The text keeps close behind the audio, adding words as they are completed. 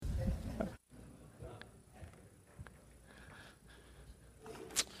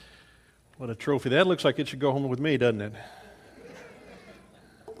What a trophy. That looks like it should go home with me, doesn't it?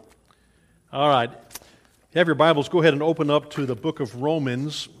 All right. If you have your Bibles, go ahead and open up to the book of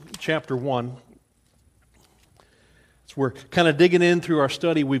Romans, chapter 1. So we're kind of digging in through our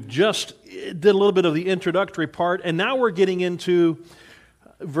study. We've just did a little bit of the introductory part, and now we're getting into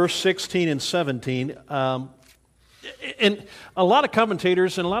verse 16 and 17. And a lot of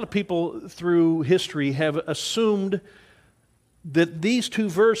commentators and a lot of people through history have assumed that these two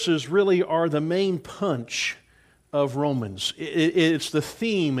verses really are the main punch of Romans. It's the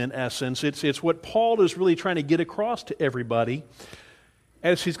theme, in essence. It's what Paul is really trying to get across to everybody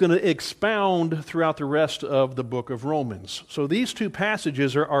as he's going to expound throughout the rest of the book of Romans. So these two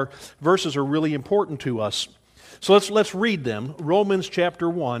passages verses are really important to us. So let's read them. Romans chapter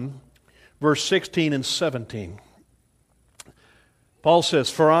 1, verse 16 and 17. Paul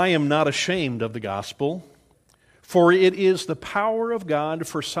says, "For I am not ashamed of the gospel, for it is the power of God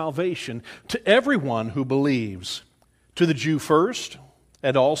for salvation to everyone who believes, to the Jew first,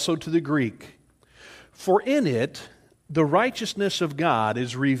 and also to the Greek. For in it the righteousness of God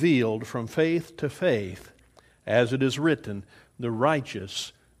is revealed from faith to faith, as it is written, the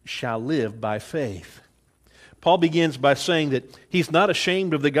righteous shall live by faith." Paul begins by saying that he's not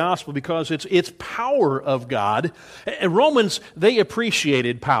ashamed of the gospel because it's power of God. And Romans, they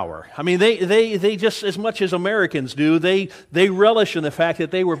appreciated power. I mean, they just, as much as Americans do, they relish in the fact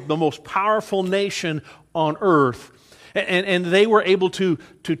that they were the most powerful nation on earth. And they were able to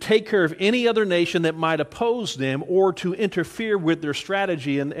take care of any other nation that might oppose them or to interfere with their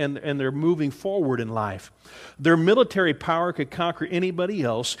strategy and their moving forward in life. Their military power could conquer anybody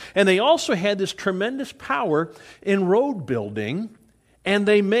else. And they also had this tremendous power in road building. And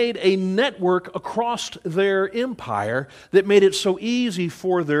they made a network across their empire that made it so easy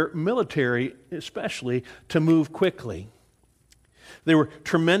for their military, especially, to move quickly. They were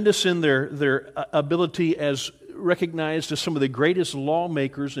tremendous in their ability as recognized as some of the greatest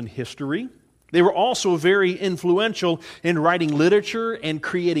lawmakers in history. They were also very influential in writing literature and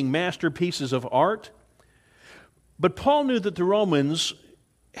creating masterpieces of art. But Paul knew that the Romans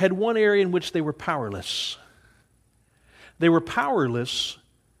had one area in which they were powerless. They were powerless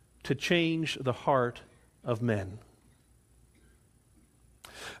to change the heart of men.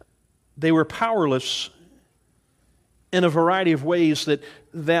 They were powerless in a variety of ways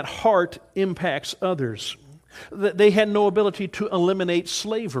that heart impacts others. They had no ability to eliminate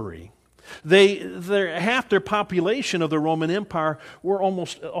slavery. Half their population of the Roman Empire were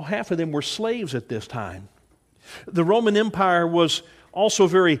half of them were slaves at this time. The Roman Empire was also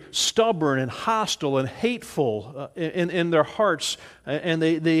very stubborn and hostile and hateful in their hearts, and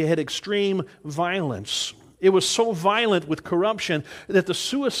they had extreme violence. It was so violent with corruption that the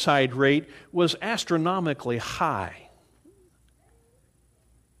suicide rate was astronomically high.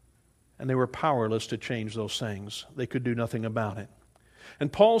 And they were powerless to change those things. They could do nothing about it.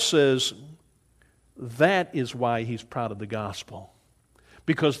 And Paul says that is why he's proud of the gospel.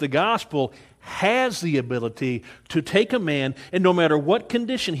 Because the gospel has the ability to take a man, and no matter what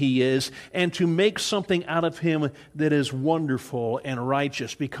condition he is, and to make something out of him that is wonderful and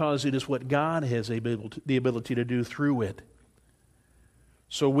righteous, because it is what God has the ability to do through it.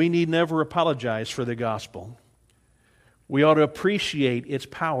 So we need never apologize for the gospel. We ought to appreciate its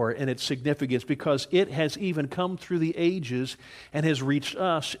power and its significance because it has even come through the ages and has reached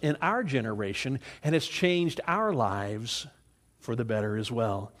us in our generation and has changed our lives for the better as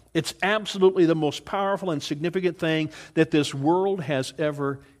well. It's absolutely the most powerful and significant thing that this world has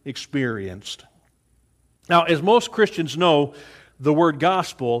ever experienced. Now, as most Christians know, the word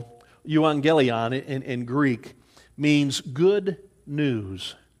gospel, euangelion in Greek, means good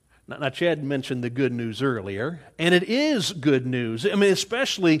news. Now, Chad mentioned the good news earlier, and it is good news. I mean,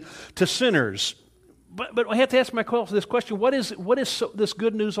 especially to sinners. But I have to ask myself this question: what is this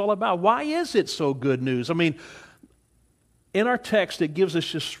good news all about? Why is it so good news? I mean, in our text, it gives us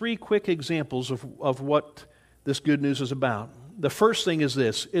just three quick examples of what this good news is about. The first thing is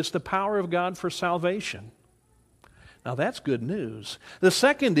this: it's the power of God for salvation. Now, that's good news. The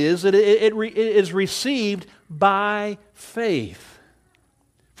second is that it is received by faith.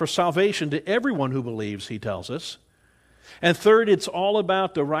 For salvation to everyone who believes, he tells us. And third, it's all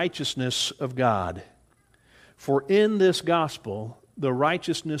about the righteousness of God. For in this gospel, the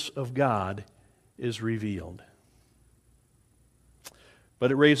righteousness of God is revealed.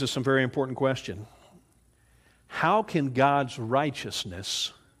 But it raises some very important question. How can God's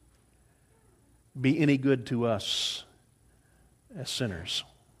righteousness be any good to us as sinners?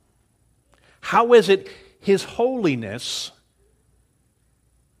 How is it His holiness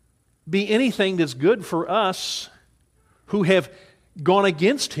be anything that's good for us who have gone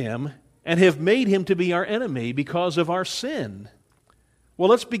against Him and have made him to be our enemy because of our sin. Well,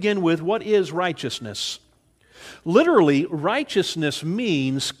 let's begin with what is righteousness. Literally, righteousness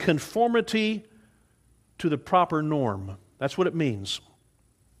means conformity to the proper norm. That's what it means.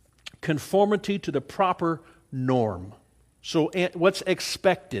 Conformity to the proper norm. So what's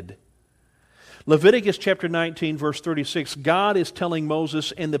expected? Leviticus chapter 19, verse 36, God is telling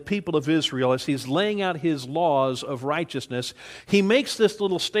Moses and the people of Israel, as he's laying out his laws of righteousness, he makes this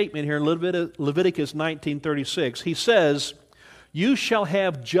little statement here in Leviticus 19:36. He says, "You shall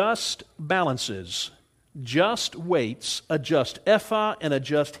have just balances, just weights, a just ephah and a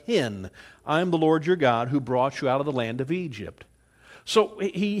just hin. I am the Lord your God who brought you out of the land of Egypt." So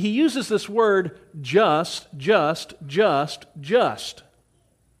he uses this word just.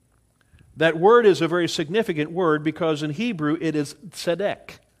 That word is a very significant word because in Hebrew it is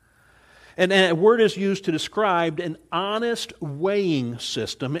tzedek. And that word is used to describe an honest weighing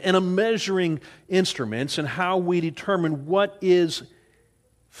system and a measuring instruments and how we determine what is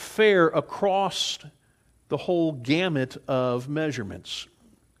fair across the whole gamut of measurements.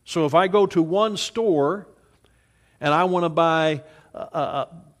 So if I go to one store and I want to buy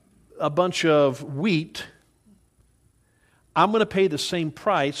a bunch of wheat, I'm going to pay the same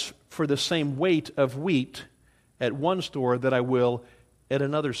price for the same weight of wheat at one store that I will at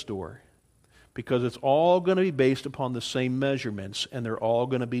another store, because it's all going to be based upon the same measurements, and they're all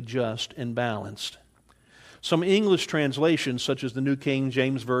going to be just and balanced. Some English translations, such as the New King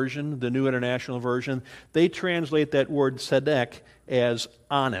James Version, the New International Version, they translate that word tzedek as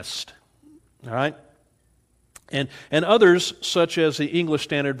honest. All right? And others, such as the English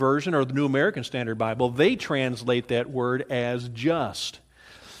Standard Version or the New American Standard Bible, they translate that word as just.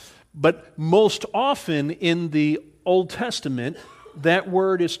 But most often in the Old Testament, that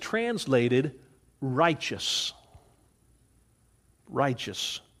word is translated righteous.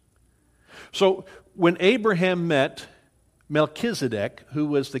 Righteous. So when Abraham met Melchizedek, who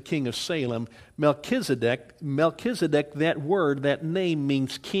was the king of Salem, Melchizedek, that word, that name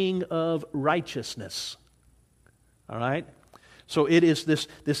means king of righteousness. All right? So it is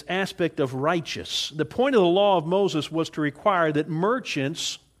this aspect of righteous. The point of the law of Moses was to require that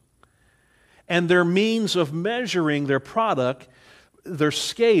merchants and their means of measuring their product, their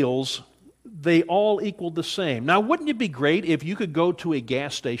scales, they all equaled the same. Now, wouldn't it be great if you could go to a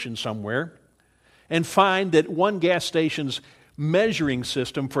gas station somewhere and find that one gas station's measuring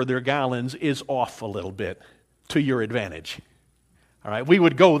system for their gallons is off a little bit to your advantage? All right, we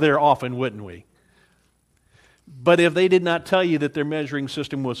would go there often, wouldn't we? But if they did not tell you that their measuring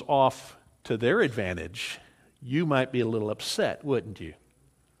system was off to their advantage, you might be a little upset, wouldn't you?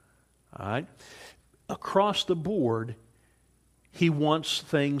 All right? Across the board, he wants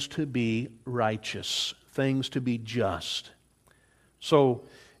things to be righteous, things to be just. So,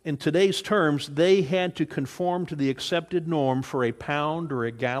 in today's terms, they had to conform to the accepted norm for a pound or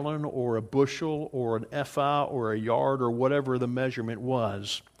a gallon or a bushel or an ephah or a yard or whatever the measurement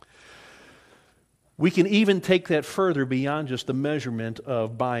was. We can even take that further beyond just the measurement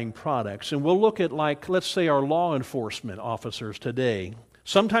of buying products. And we'll look at, like, let's say our law enforcement officers today.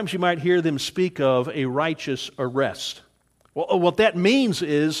 Sometimes you might hear them speak of a righteous arrest. Well, what that means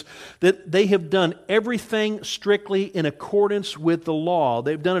is that they have done everything strictly in accordance with the law.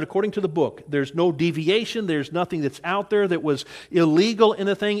 They've done it according to the book. There's no deviation. There's nothing that's out there that was illegal in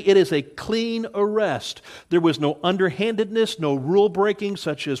the thing. It is a clean arrest. There was no underhandedness, no rule breaking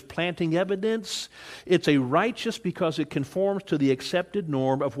such as planting evidence. It's a righteous because it conforms to the accepted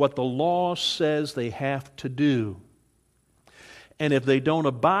norm of what the law says they have to do. And if they don't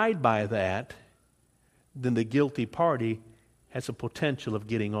abide by that, then the guilty party has a potential of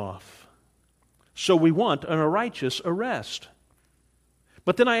getting off. So we want a righteous arrest.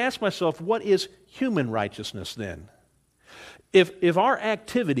 But then I ask myself, what is human righteousness then? If our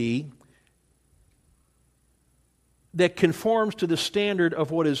activity that conforms to the standard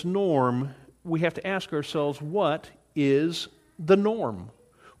of what is norm, we have to ask ourselves, what is the norm?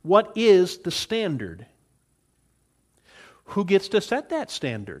 What is the standard? Who gets to set that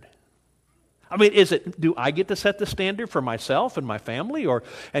standard? I mean, do I get to set the standard for myself and my family,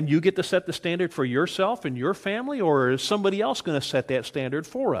 and you get to set the standard for yourself and your family, or is somebody else going to set that standard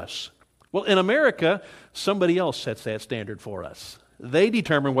for us? Well, in America, somebody else sets that standard for us. They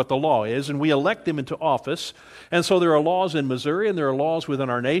determine what the law is, and we elect them into office. And so there are laws in Missouri, and there are laws within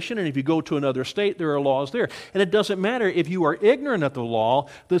our nation, and if you go to another state, there are laws there. And it doesn't matter if you are ignorant of the law,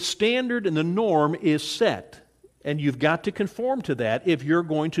 the standard and the norm is set. And you've got to conform to that if you're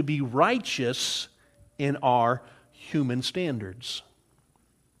going to be righteous in our human standards.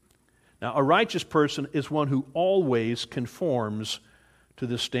 Now, a righteous person is one who always conforms to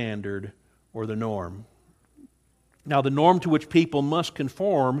the standard or the norm. Now, the norm to which people must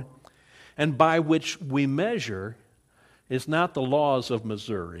conform and by which we measure is not the laws of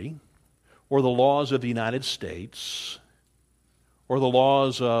Missouri or the laws of the United States or the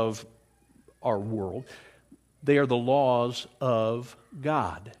laws of our world. They are the laws of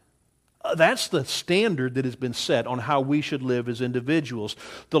God. That's the standard that has been set on how we should live as individuals.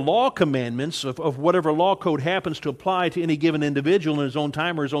 The law commandments of whatever law code happens to apply to any given individual in his own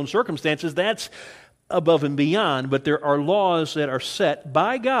time or his own circumstances, that's above and beyond. But there are laws that are set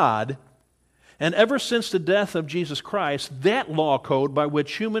by God, and ever since the death of Jesus Christ, that law code by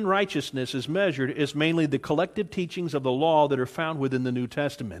which human righteousness is measured is mainly the collective teachings of the law that are found within the New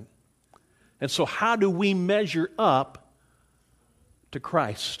Testament. And so how do we measure up to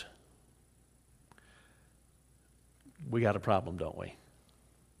Christ? We got a problem, don't we?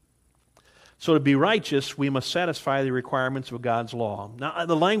 So to be righteous, we must satisfy the requirements of God's law. Now,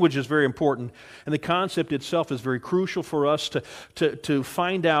 the language is very important, and the concept itself is very crucial for us to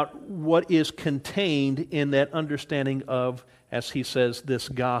find out what is contained in that understanding of, as he says, this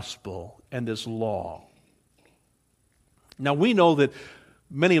gospel and this law. Now, we know that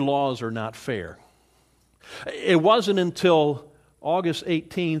many laws are not fair. It wasn't until August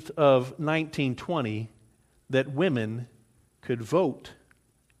 18th of 1920 that women could vote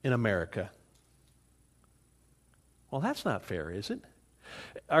in America. Well, that's not fair, is it?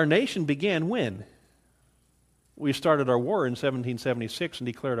 Our nation began when? We started our war in 1776 and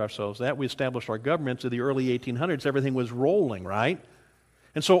declared ourselves that. We established our government to the early 1800s. Everything was rolling, right?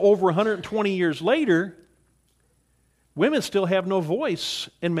 And so over 120 years later, women still have no voice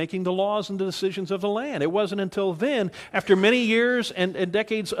in making the laws and the decisions of the land. It wasn't until then, after many years and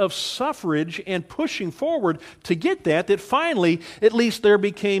decades of suffrage and pushing forward to get that finally, at least there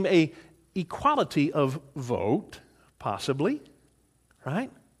became a equality of vote, possibly, right?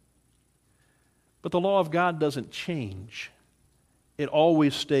 But the law of God doesn't change. It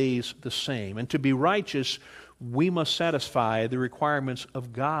always stays the same. And to be righteous, we must satisfy the requirements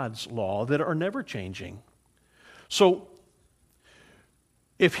of God's law that are never changing. So,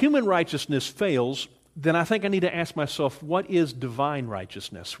 if human righteousness fails, then I think I need to ask myself, what is divine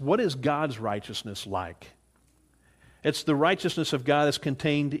righteousness? What is God's righteousness like? It's the righteousness of God that's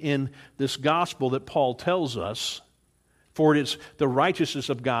contained in this gospel that Paul tells us, for it is the righteousness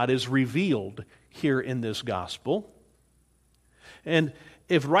of God is revealed here in this gospel. And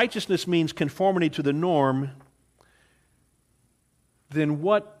if righteousness means conformity to the norm, then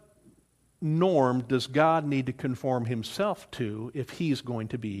what norm does God need to conform himself to if he's going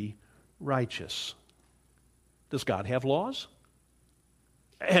to be righteous? Does God have laws?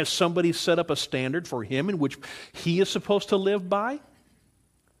 Has somebody set up a standard for him in which he is supposed to live by?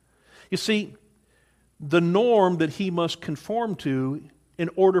 You see, the norm that he must conform to in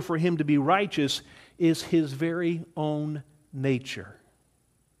order for him to be righteous is his very own nature.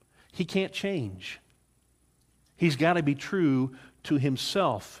 He can't change. He's got to be true to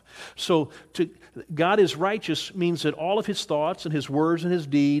himself. So God is righteous means that all of his thoughts and his words and his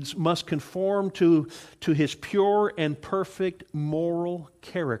deeds must conform to his pure and perfect moral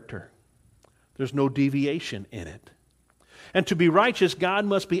character. There's no deviation in it. And to be righteous, God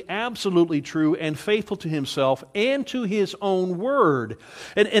must be absolutely true and faithful to himself and to his own word.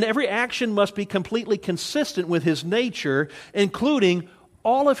 And every action must be completely consistent with his nature, including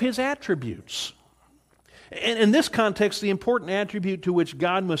all of his attributes. And in this context, the important attribute to which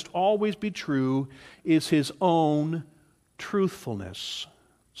God must always be true is his own truthfulness.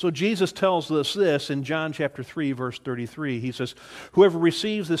 So Jesus tells us this in John chapter 3, verse 33. He says, "Whoever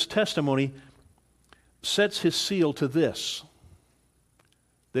receives this testimony sets his seal to this,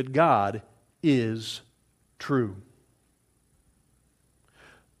 that God is true."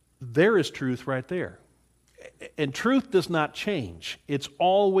 There is truth right there. And truth does not change. It's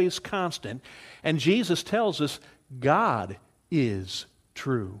always constant. And Jesus tells us God is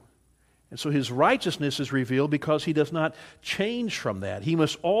true. And so his righteousness is revealed because he does not change from that. He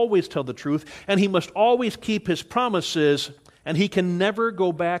must always tell the truth, and he must always keep his promises, and he can never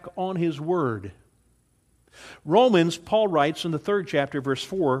go back on his word. Romans, Paul writes in the 3rd chapter, verse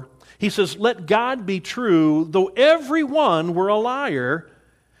 4, he says, "Let God be true, though every one were a liar,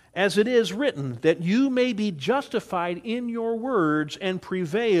 as it is written, that you may be justified in your words and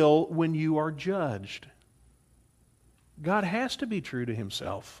prevail when you are judged." God has to be true to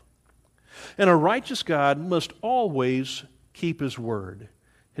himself. And a righteous God must always keep his word,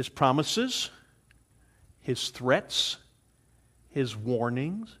 his promises, his threats, his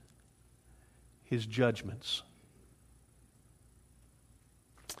warnings, his judgments.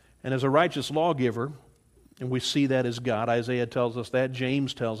 And as a righteous lawgiver, And we see that as God. Isaiah tells us that.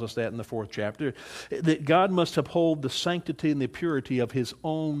 James tells us that in the 4th chapter. That God must uphold the sanctity and the purity of His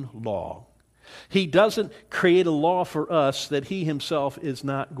own law. He doesn't create a law for us that He Himself is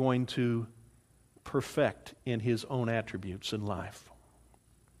not going to perfect in His own attributes in life.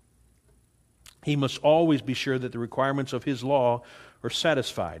 He must always be sure that the requirements of His law are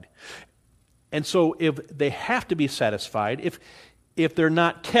satisfied. And so if they have to be satisfied, if they're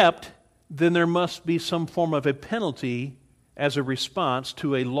not kept, then there must be some form of a penalty as a response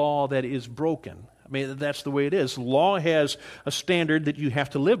to a law that is broken. I mean, that's the way it is. Law has a standard that you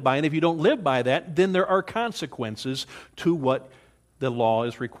have to live by, and if you don't live by that, then there are consequences to what the law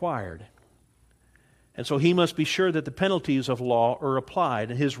is required. And so He must be sure that the penalties of law are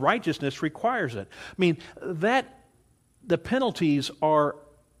applied, and His righteousness requires it. I mean, that the penalties are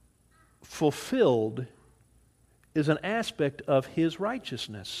fulfilled is an aspect of His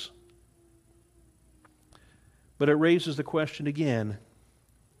righteousness. But it raises the question again,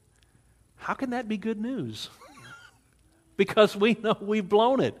 how can that be good news? Because we know we've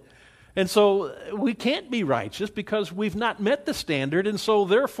blown it. And so we can't be righteous because we've not met the standard, and so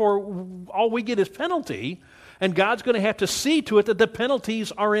therefore all we get is penalty, and God's going to have to see to it that the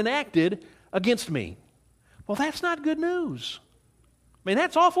penalties are enacted against me. Well, that's not good news. I mean,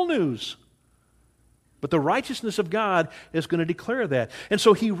 that's awful news. But the righteousness of God is going to declare that. And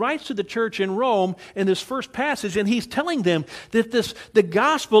so he writes to the church in Rome in this first passage, and he's telling them that the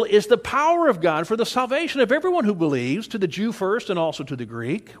gospel is the power of God for the salvation of everyone who believes, to the Jew first and also to the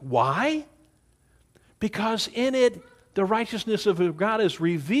Greek. Why? Because in it, the righteousness of God is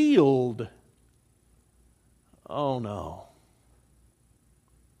revealed. Oh no.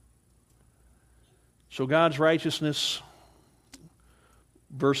 So God's righteousness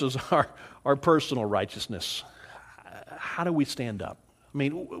versus our personal righteousness. How do we stand up? I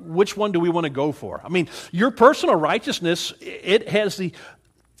mean, which one do we want to go for? I mean, your personal righteousness, it has the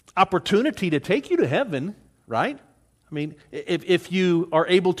opportunity to take you to heaven, right? I mean, if you are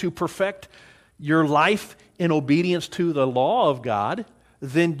able to perfect your life in obedience to the law of God,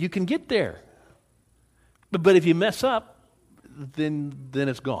 then you can get there. But if you mess up, then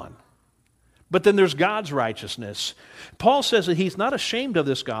it's gone. But then there's God's righteousness. Paul says that he's not ashamed of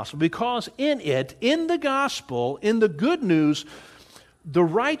this gospel because in it, in the gospel, in the good news, the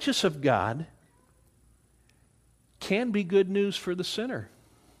righteous of God can be good news for the sinner.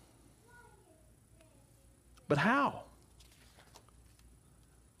 But how?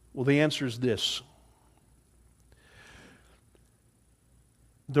 Well, the answer is this.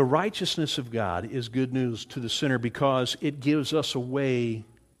 The righteousness of God is good news to the sinner because it gives us a way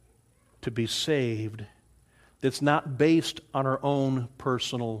to be saved that's not based on our own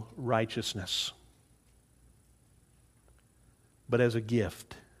personal righteousness, but as a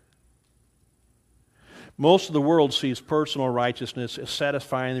gift. Most of the world sees personal righteousness as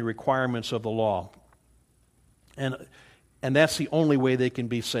satisfying the requirements of the law. And that's the only way they can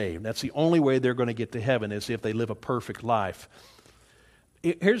be saved. That's the only way they're going to get to heaven, is if they live a perfect life.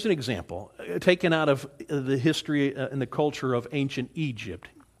 Here's an example taken out of the history and the culture of ancient Egypt.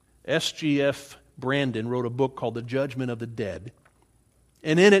 S.G.F. Brandon wrote a book called The Judgment of the Dead.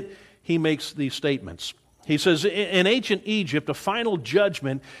 And in it, he makes these statements. He says, in ancient Egypt, a final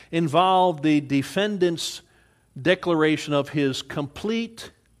judgment involved the defendant's declaration of his complete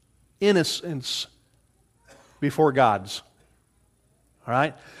innocence before God's. All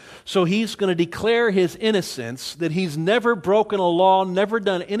right? So he's going to declare his innocence, that he's never broken a law, never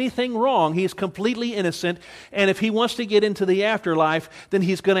done anything wrong. He's completely innocent. And if he wants to get into the afterlife, then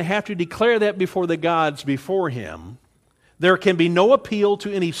he's going to have to declare that before the gods before him. There can be no appeal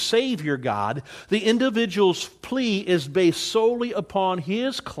to any Savior God. The individual's plea is based solely upon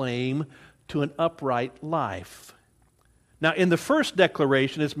his claim to an upright life. Now, in the first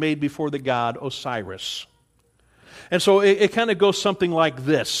declaration, it's made before the god Osiris. And so it kind of goes something like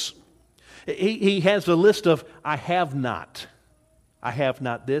this. He has a list of, I have not. I have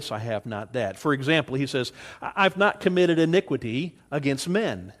not this, I have not that. For example, he says, I've not committed iniquity against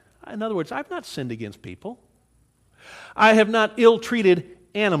men. In other words, I've not sinned against people. I have not ill-treated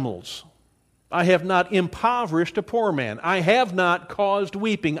animals. I have not impoverished a poor man. I have not caused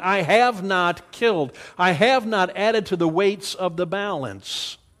weeping. I have not killed. I have not added to the weights of the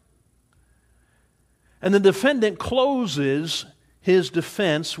balance. And the defendant closes his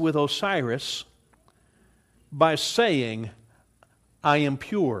defense with Osiris by saying, I am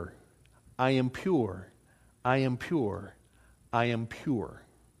pure, I am pure, I am pure, I am pure.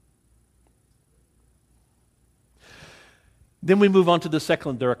 Then we move on to the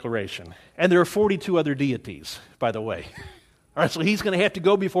second declaration. And there are 42 other deities, by the way. All right, so he's going to have to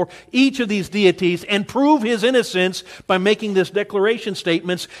go before each of these deities and prove his innocence by making this declaration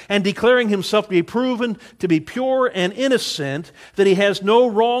statements and declaring himself to be proven to be pure and innocent, that he has no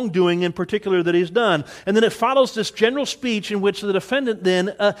wrongdoing in particular that he's done. And then it follows this general speech in which the defendant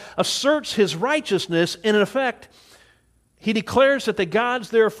then asserts his righteousness, and in effect, he declares that the gods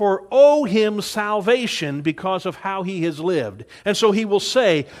therefore owe him salvation because of how he has lived. And so he will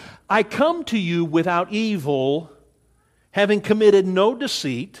say, I come to you without evil, having committed no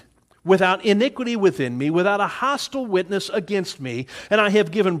deceit, without iniquity within me, without a hostile witness against me, and I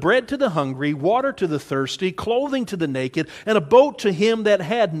have given bread to the hungry, water to the thirsty, clothing to the naked, and a boat to him that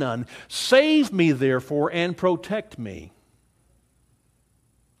had none. Save me, therefore, and protect me.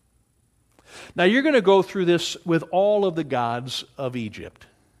 Now you're going to go through this with all of the gods of Egypt,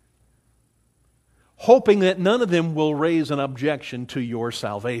 hoping that none of them will raise an objection to your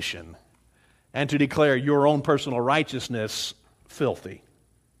salvation and to declare your own personal righteousness filthy.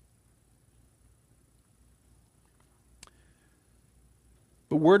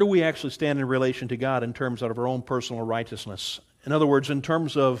 But where do we actually stand in relation to God in terms of our own personal righteousness? In other words, in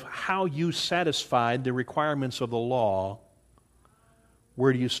terms of how you satisfied the requirements of the law,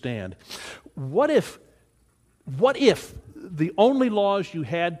 where do you stand? What if the only laws you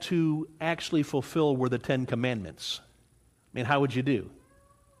had to actually fulfill were the Ten Commandments? I mean, how would you do?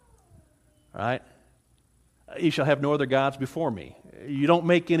 Right? You shall have no other gods before me. You don't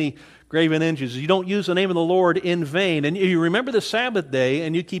make any graven images. You don't use the name of the Lord in vain. And you remember the Sabbath day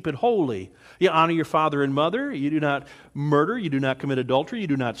and you keep it holy. You honor your father and mother. You do not murder. You do not commit adultery. You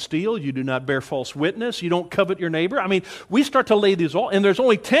do not steal. You do not bear false witness. You don't covet your neighbor. I mean, we start to lay these all, and there's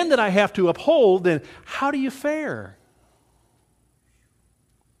only 10 that I have to uphold, then how do you fare?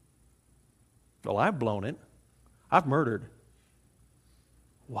 Well, I've blown it. I've murdered.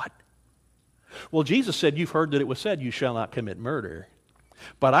 What? Well, Jesus said, you've heard that it was said, you shall not commit murder.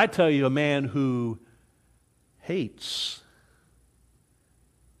 But I tell you, a man who hates.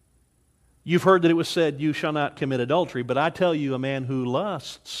 You've heard that it was said, you shall not commit adultery. But I tell you, a man who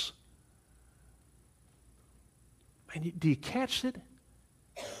lusts. And do you catch it?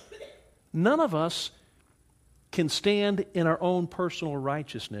 None of us can stand in our own personal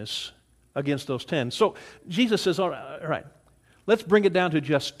righteousness against those 10. So Jesus says, all right, let's bring it down to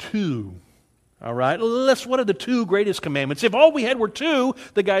just 2. All right, what are the 2 greatest commandments? If all we had were 2,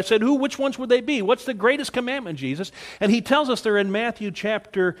 the guy said, which ones would they be? What's the greatest commandment, Jesus? And he tells us there in Matthew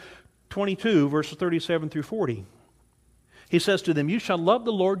chapter 22, verses 37 through 40. He says to them, you shall love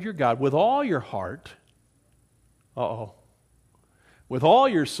the Lord your God with all your heart. With all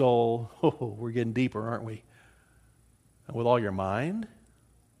your soul. We're getting deeper, aren't we? And with all your mind.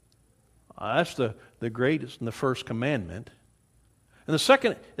 That's the greatest and the first commandment. And the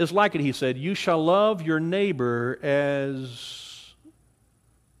second is like it, he said, you shall love your neighbor as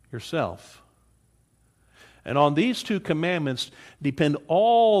yourself. And on these 2 commandments depend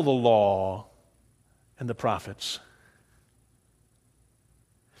all the law and the prophets.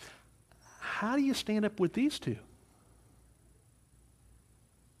 How do you stand up with these 2?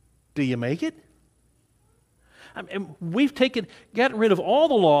 Do you make it? I mean, we've gotten rid of all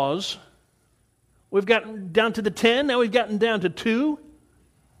the laws. We've gotten down to the 10, now we've gotten down to 2.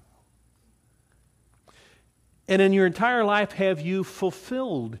 And in your entire life, have you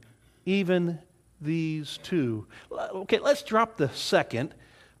fulfilled even these 2? Okay, let's drop the second,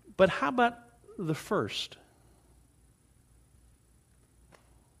 but how about the first?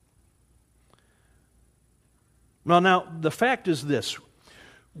 Well, now, the fact is this.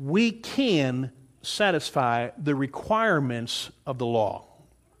 We can satisfy the requirements of the law.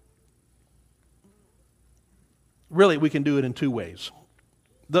 Really, we can do it in 2 ways.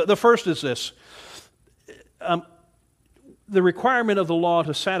 The first is this. The requirement of the law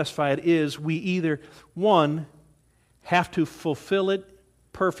to satisfy it is we either, 1, have to fulfill it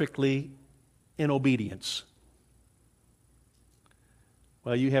perfectly in obedience.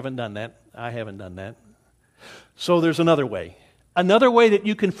 Well, you haven't done that. I haven't done that. So there's another way. Another way that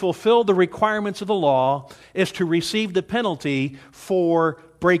you can fulfill the requirements of the law is to receive the penalty for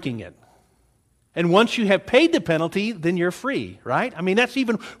breaking it. And once you have paid the penalty, then you're free, right? I mean, that's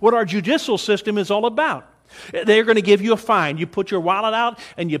even what our judicial system is all about. They're going to give you a fine. You put your wallet out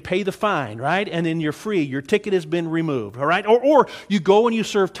and you pay the fine, right? And then you're free. Your ticket has been removed, all right? Or you go and you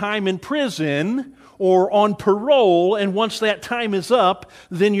serve time in prison or on parole, and once that time is up,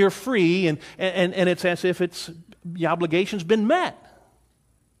 then you're free, and it's as if the obligation's been met.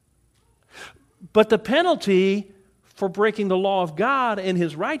 But the penalty for breaking the law of God and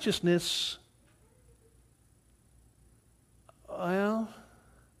His righteousness, well,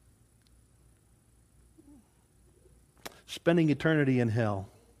 spending eternity in hell.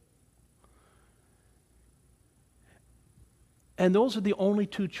 And those are the only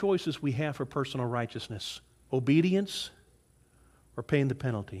two choices we have for personal righteousness: obedience or paying the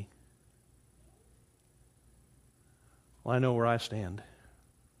penalty. Well, I know where I stand.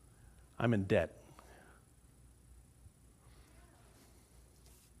 I'm in debt.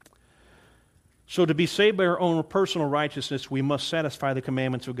 So to be saved by our own personal righteousness, we must satisfy the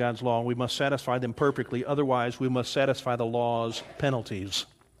commandments of God's law. We must satisfy them perfectly. Otherwise, we must satisfy the law's penalties.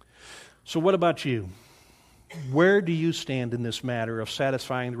 So what about you? Where do you stand in this matter of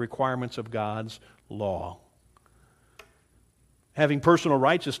satisfying the requirements of God's law? Having personal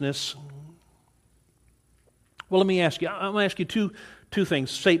righteousness. Well, let me ask you. I'm going to ask you two things,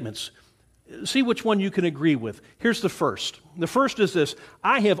 statements. See which one you can agree with. Here's the first. The first is this: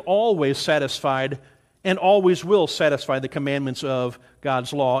 I have always satisfied and always will satisfy the commandments of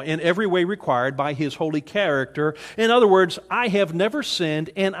God's law in every way required by His holy character. In other words, I have never sinned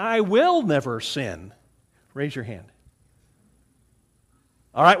and I will never sin. Raise your hand.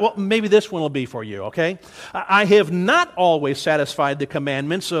 All right, well, maybe this one will be for you, okay? I have not always satisfied the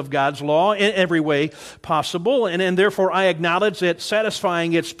commandments of God's law in every way possible, and therefore I acknowledge that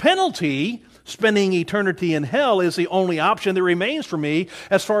satisfying its penalty, spending eternity in hell, is the only option that remains for me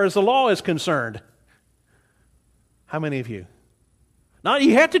as far as the law is concerned. How many of you? Now,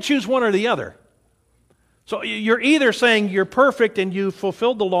 you have to choose one or the other. So you're either saying you're perfect and you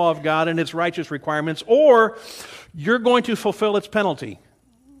fulfilled the law of God and its righteous requirements, or you're going to fulfill its penalty.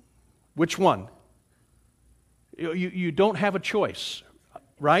 Which one? You don't have a choice,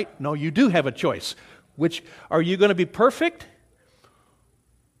 right? No, you do have a choice. Which, are you going to be perfect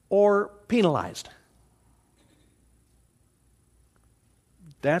or penalized?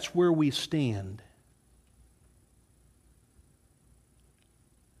 That's where we stand.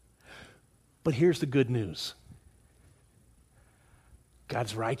 But here's the good news.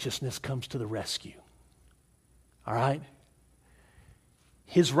 God's righteousness comes to the rescue. All right?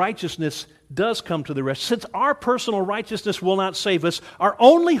 His righteousness does come to the rescue. Since our personal righteousness will not save us, our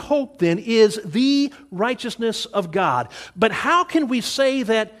only hope then is the righteousness of God. But how can we say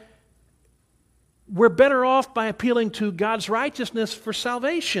that we're better off by appealing to God's righteousness for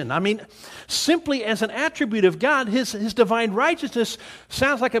salvation? I mean, simply as an attribute of God, His divine righteousness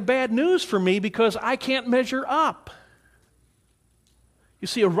sounds like a bad news for me because I can't measure up. You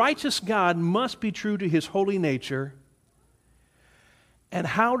see, a righteous God must be true to His holy nature. And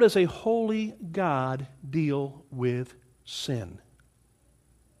how does a holy God deal with sin?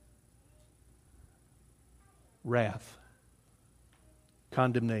 Wrath,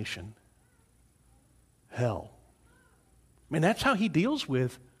 condemnation, hell. I mean, that's how He deals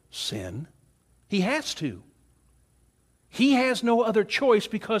with sin. He has to. He has no other choice,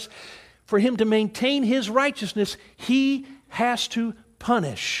 because for Him to maintain His righteousness, He has to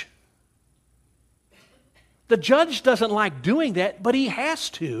punish. The judge doesn't like doing that, but he has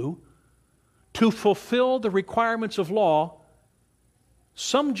to fulfill the requirements of law.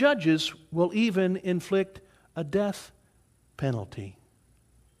 Some judges will even inflict a death penalty.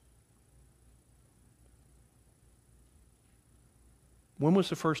 When was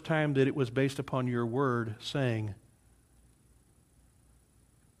the first time that it was based upon your word saying,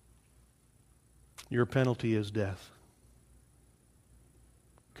 your penalty is death?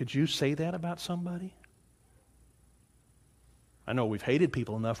 Could you say that about somebody? I know we've hated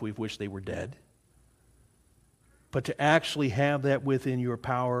people enough we've wished they were dead. But to actually have that within your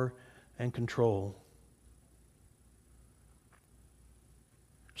power and control.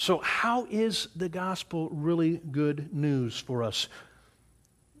 So how is the gospel really good news for us?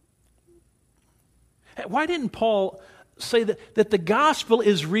 Why didn't Paul say that the gospel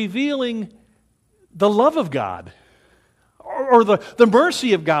is revealing the love of God? Or the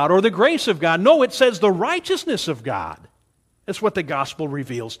mercy of God? Or the grace of God? No, it says the righteousness of God. That's what the gospel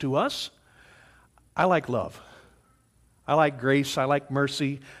reveals to us. I like love. I like grace. I like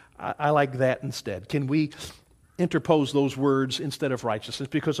mercy. I like that instead. Can we interpose those words instead of righteousness?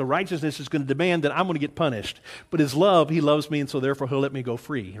 Because the righteousness is going to demand that I'm going to get punished. But His love, He loves me, and so therefore He'll let me go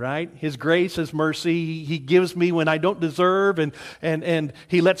free, right? His grace, His mercy, He gives me when I don't deserve, and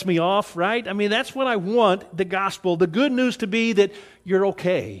He lets me off, right? I mean, that's what I want the gospel, the good news, to be, that you're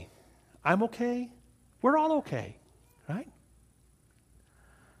okay. I'm okay. We're all okay, right?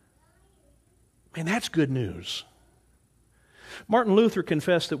 Man, that's good news. Martin Luther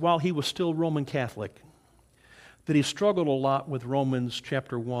confessed that while he was still Roman Catholic, that he struggled a lot with Romans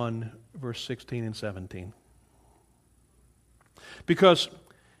chapter 1, verse 16 and 17. Because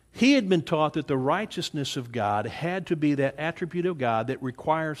he had been taught that the righteousness of God had to be that attribute of God that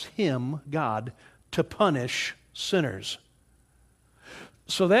requires Him, God, to punish sinners.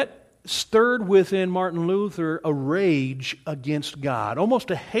 So that stirred within Martin Luther a rage against God,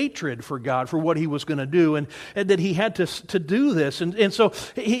 almost a hatred for God for what he was going to do, and that he had to do this. And so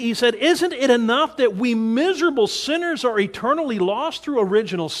he said, isn't it enough that we miserable sinners are eternally lost through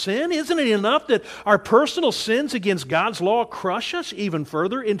original sin? Isn't it enough that our personal sins against God's law crush us even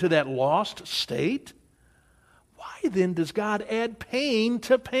further into that lost state? Why then does God add pain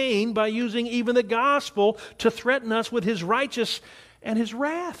to pain by using even the gospel to threaten us with His righteousness and His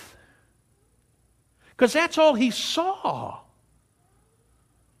wrath? Because that's all He saw.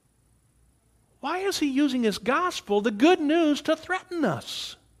 Why is He using His gospel, the good news, to threaten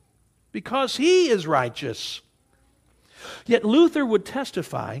us? Because He is righteous. Yet Luther would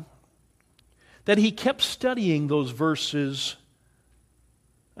testify that he kept studying those verses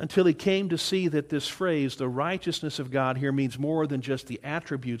until he came to see that this phrase, the righteousness of God, here means more than just the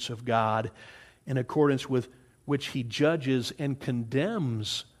attributes of God in accordance with which He judges and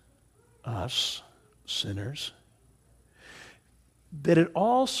condemns us, sinners, that it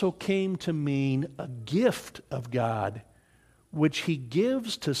also came to mean a gift of God which He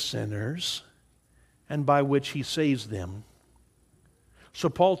gives to sinners and by which He saves them. So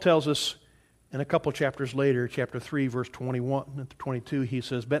Paul tells us in a couple chapters later, chapter 3, verse 21 and 22, he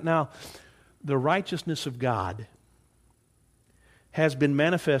says, "But now the righteousness of God has been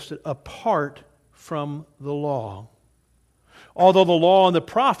manifested apart from the law. Although the law and the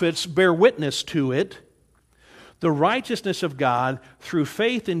prophets bear witness to it, the righteousness of God through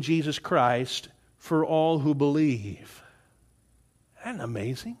faith in Jesus Christ for all who believe." Isn't that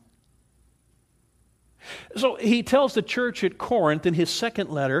amazing? So he tells the church at Corinth in his second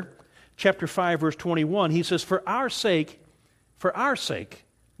letter, chapter 5, verse 21, he says, For our sake,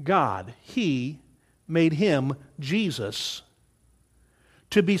 God, He made Him, Jesus,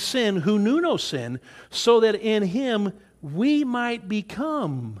 to be sin who knew no sin, so that in Him we might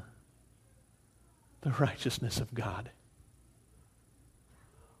become the righteousness of God.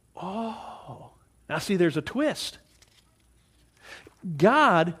 Oh, now see, there's a twist.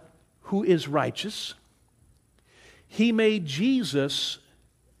 God, who is righteous, He made Jesus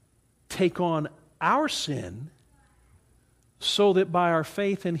take on our sin so that by our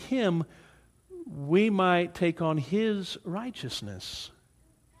faith in Him we might take on His righteousness.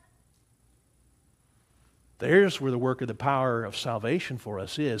 There's where the work of the power of salvation for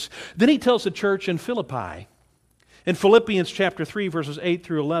us is. Then he tells the church in Philippi, in Philippians chapter 3, verses 8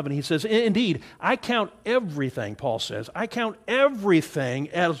 through 11, he says, Indeed, I count everything, Paul says, I count everything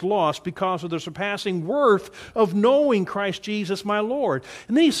as loss because of the surpassing worth of knowing Christ Jesus my Lord.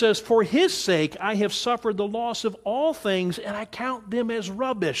 And then he says, For His sake I have suffered the loss of all things, and I count them as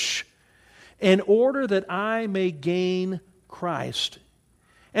rubbish, in order that I may gain Christ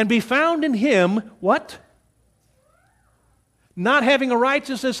and be found in Him, what? Not having a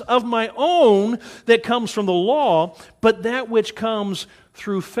righteousness of my own that comes from the law, but that which comes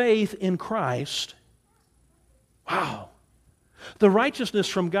through faith in Christ. Wow. The righteousness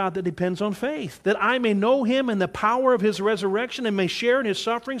from God that depends on faith, that I may know Him and the power of His resurrection and may share in His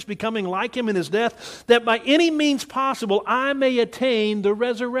sufferings, becoming like Him in His death, that by any means possible I may attain the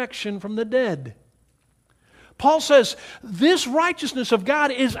resurrection from the dead. Paul says, this righteousness of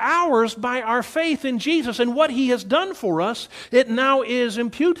God is ours by our faith in Jesus and what He has done for us. It now is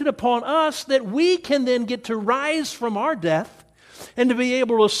imputed upon us that we can then get to rise from our death and to be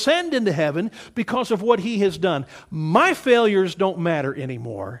able to ascend into heaven because of what He has done. My failures don't matter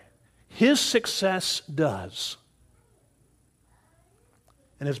anymore. His success does.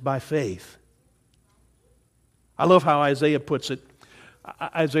 And it's by faith. I love how Isaiah puts it.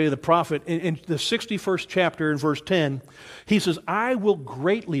 Isaiah the prophet, in the 61st chapter in verse 10, he says, I will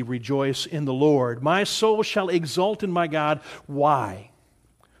greatly rejoice in the Lord. My soul shall exult in my God. Why?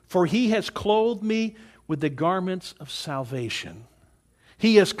 For He has clothed me with the garments of salvation.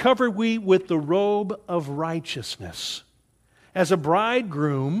 He has covered me with the robe of righteousness. As a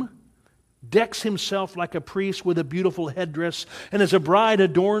bridegroom decks himself like a priest with a beautiful headdress, and as a bride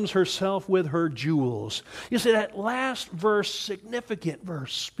adorns herself with her jewels. You see, that last verse, significant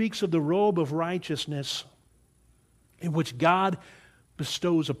verse, speaks of the robe of righteousness in which God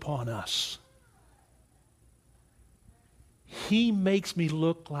bestows upon us. He makes me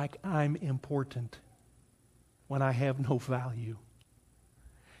look like I'm important when I have no value.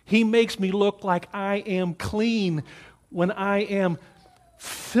 He makes me look like I am clean when I am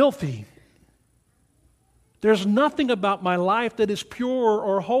filthy. There's nothing about my life that is pure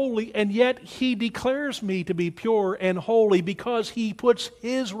or holy, and yet He declares me to be pure and holy because He puts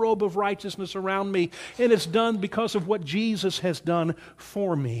His robe of righteousness around me, and it's done because of what Jesus has done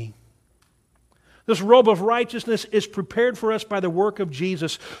for me. This robe of righteousness is prepared for us by the work of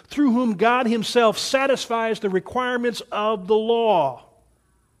Jesus, through whom God Himself satisfies the requirements of the law.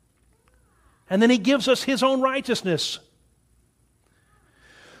 And then He gives us His own righteousness.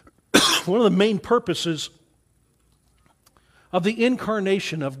 One of the main purposes of the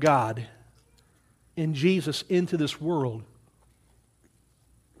incarnation of God in Jesus into this world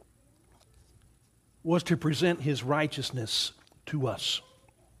was to present His righteousness to us.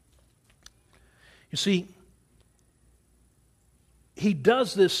 You see, He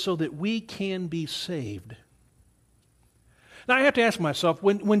does this so that we can be saved. Now I have to ask myself,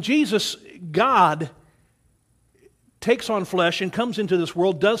 when Jesus, God, takes on flesh and comes into this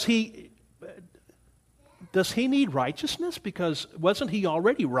world, does He need righteousness? Because wasn't He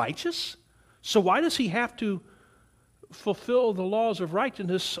already righteous? So why does He have to fulfill the laws of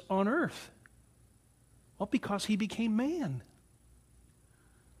righteousness on earth? Well, because He became man.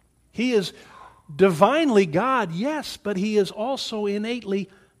 He is divinely God, yes, but He is also innately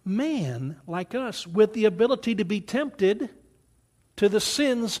man like us, with the ability to be tempted to the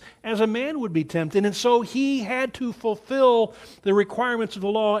sins as a man would be tempted. And so He had to fulfill the requirements of the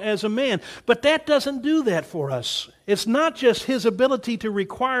law as a man. But that doesn't do that for us. It's not just His ability to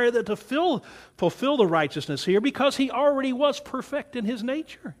require that to fulfill the righteousness here, because He already was perfect in His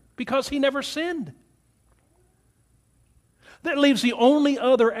nature, because He never sinned. That leaves the only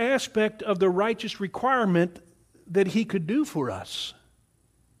other aspect of the righteous requirement that He could do for us: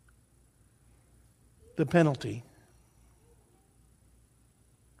 the penalty.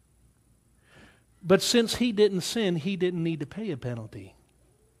 But since He didn't sin, He didn't need to pay a penalty.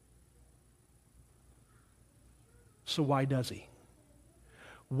 So why does He?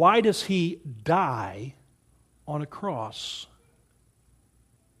 Why does He die on a cross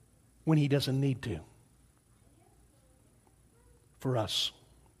when He doesn't need to? For us.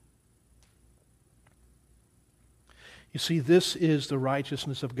 You see, this is the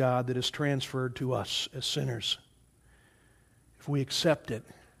righteousness of God that is transferred to us as sinners if we accept it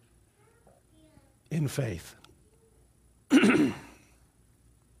in faith.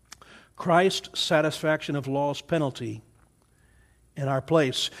 Christ's satisfaction of law's penalty in our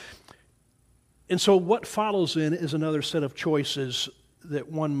place. And so what follows in is another set of choices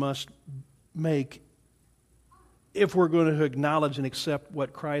that one must make if we're going to acknowledge and accept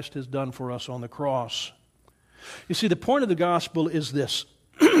what Christ has done for us on the cross. You see, the point of the gospel is this: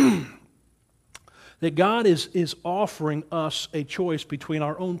 that God is offering us a choice between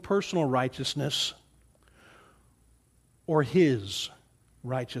our own personal righteousness or His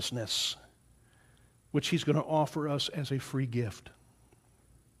righteousness, which He's going to offer us as a free gift.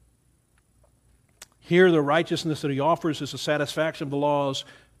 Here, the righteousness that He offers is the satisfaction of the law's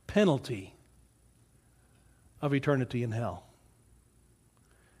penalty of eternity in hell.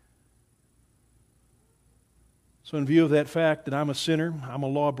 So in view of that fact that I'm a sinner, I'm a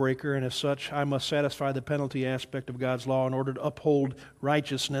lawbreaker, and as such I must satisfy the penalty aspect of God's law in order to uphold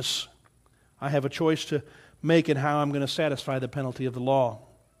righteousness, I have a choice to make in how I'm going to satisfy the penalty of the law.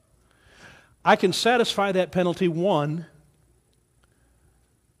 I can satisfy that penalty, one,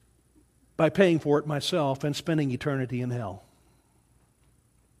 by paying for it myself and spending eternity in hell.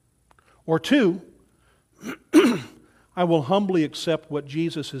 Or two, I will humbly accept what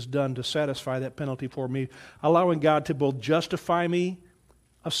Jesus has done to satisfy that penalty for me, allowing God to both justify me,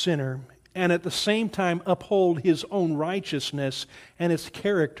 a sinner, and at the same time uphold His own righteousness and His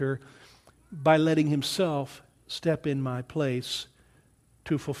character by letting Himself step in my place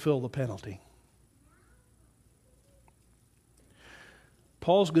to fulfill the penalty.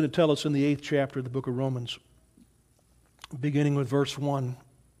 Paul's going to tell us in the 8th chapter of the book of Romans, beginning with verse 1.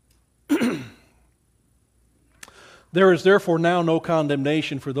 There is therefore now no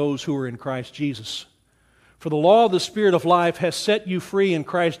condemnation for those who are in Christ Jesus. For the law of the Spirit of life has set you free in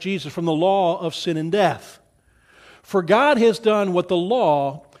Christ Jesus from the law of sin and death. For God has done what the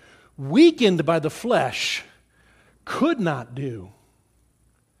law, weakened by the flesh, could not do,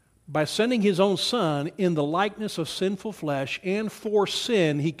 by sending His own Son in the likeness of sinful flesh, and for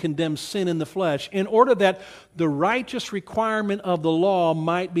sin He condemned sin in the flesh, in order that the righteous requirement of the law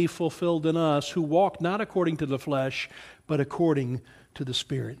might be fulfilled in us, who walk not according to the flesh, but according to the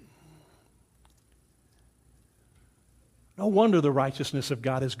Spirit. No wonder the righteousness of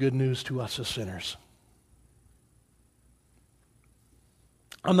God is good news to us as sinners.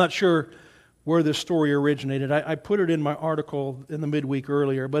 I'm not sure where this story originated. I put it in my article in the midweek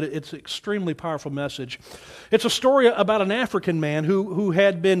earlier, but it's an extremely powerful message. It's a story about an African man who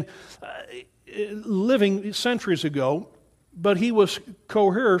had been living centuries ago, but he was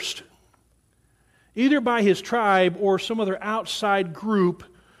coerced either by his tribe or some other outside group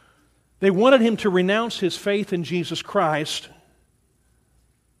They wanted him to renounce his faith in Jesus Christ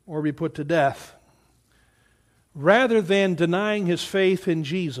or be put to death. Rather than denying his faith in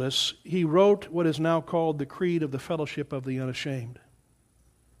Jesus, he wrote what is now called the Creed of the Fellowship of the Unashamed.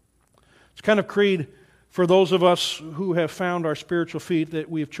 It's kind of creed for those of us who have found our spiritual feet, that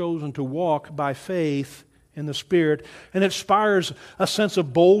we have chosen to walk by faith in the Spirit, and it inspires a sense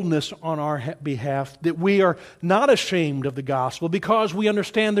of boldness on our behalf, that we are not ashamed of the gospel because we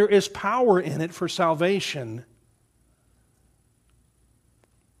understand there is power in it for salvation.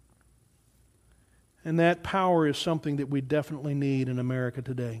 And that power is something that we definitely need in America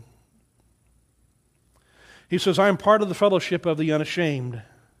today. He says, I am part of the fellowship of the unashamed.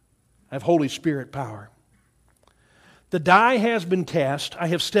 I have Holy Spirit power. The die has been cast. I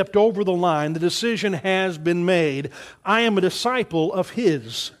have stepped over the line. The decision has been made. I am a disciple of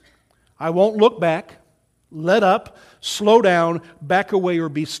His. I won't look back, let up, slow down, back away, or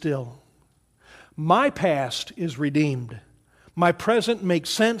be still. My past is redeemed. My present makes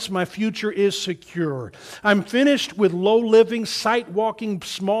sense. My future is secure. I'm finished with low living, sight walking,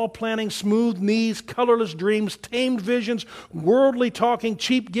 small planning, smooth knees, colorless dreams, tamed visions, worldly talking,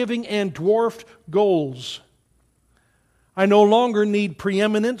 cheap giving, and dwarfed goals. I no longer need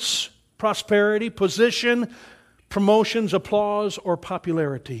preeminence, prosperity, position, promotions, applause, or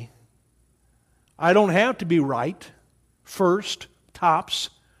popularity. I don't have to be right, first, tops,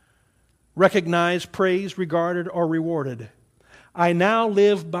 recognized, praised, regarded, or rewarded. I now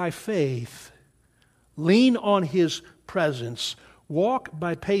live by faith, lean on His presence, walk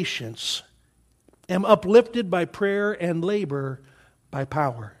by patience, am uplifted by prayer, and labor by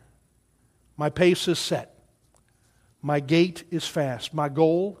power. My pace is set. My gait is fast. My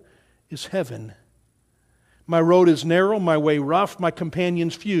goal is heaven. My road is narrow, my way rough, my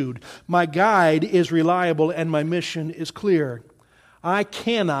companions feud. My guide is reliable, and my mission is clear. I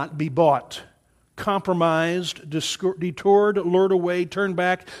cannot be bought, compromised, detoured, lured away, turned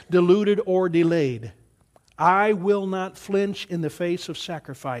back, deluded, or delayed. I will not flinch in the face of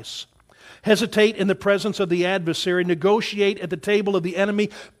sacrifice, hesitate in the presence of the adversary, negotiate at the table of the enemy,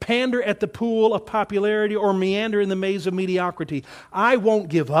 pander at the pool of popularity, or meander in the maze of mediocrity. I won't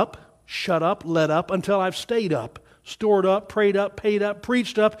give up, shut up, let up, until I've stayed up, stored up, prayed up, paid up,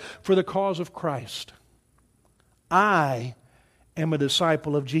 preached up for the cause of Christ. I am a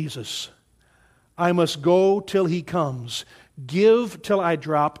disciple of Jesus. I must go till He comes, give till I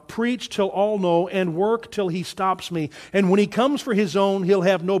drop, preach till all know, and work till He stops me. And when He comes for His own, He'll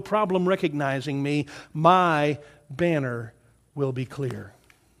have no problem recognizing me. My banner will be clear.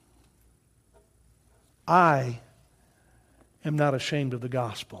 I am not ashamed of the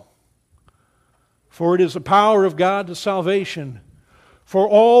gospel, for it is the power of God to salvation for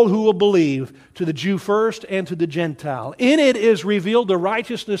all who will believe, to the Jew first and to the Gentile. In it is revealed the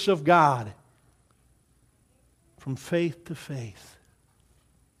righteousness of God from faith to faith.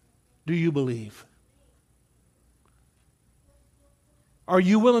 Do you believe? Are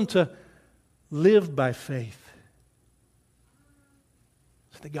you willing to live by faith?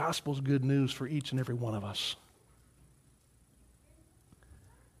 The gospel is good news for each and every one of us.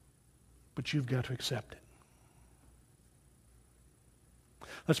 But you've got to accept it.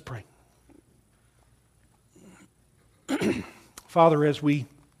 Let's pray. Father, as we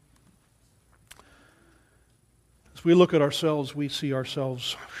look at ourselves, we see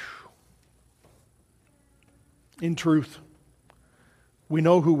ourselves in truth. We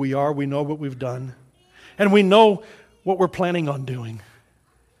know who we are, we know what we've done, and we know what we're planning on doing.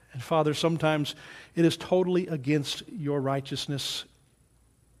 And Father, sometimes it is totally against your righteousness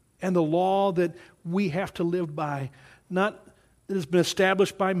and the law that we have to live by, not that has been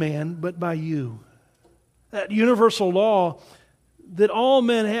established by man, but by you. That universal law that all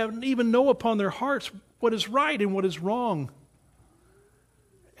men have, even know upon their hearts what is right and what is wrong.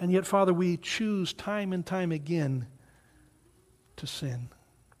 And yet, Father, we choose time and time again to sin.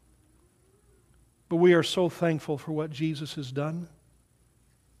 But we are so thankful for what Jesus has done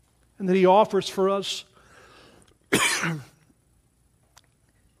and that He offers for us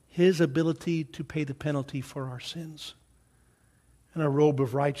His ability to pay the penalty for our sins and a robe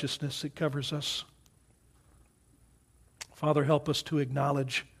of righteousness that covers us. Father, help us to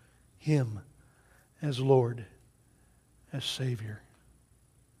acknowledge Him as Lord, as Savior.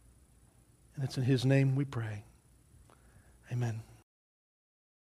 And it's in His name we pray. Amen.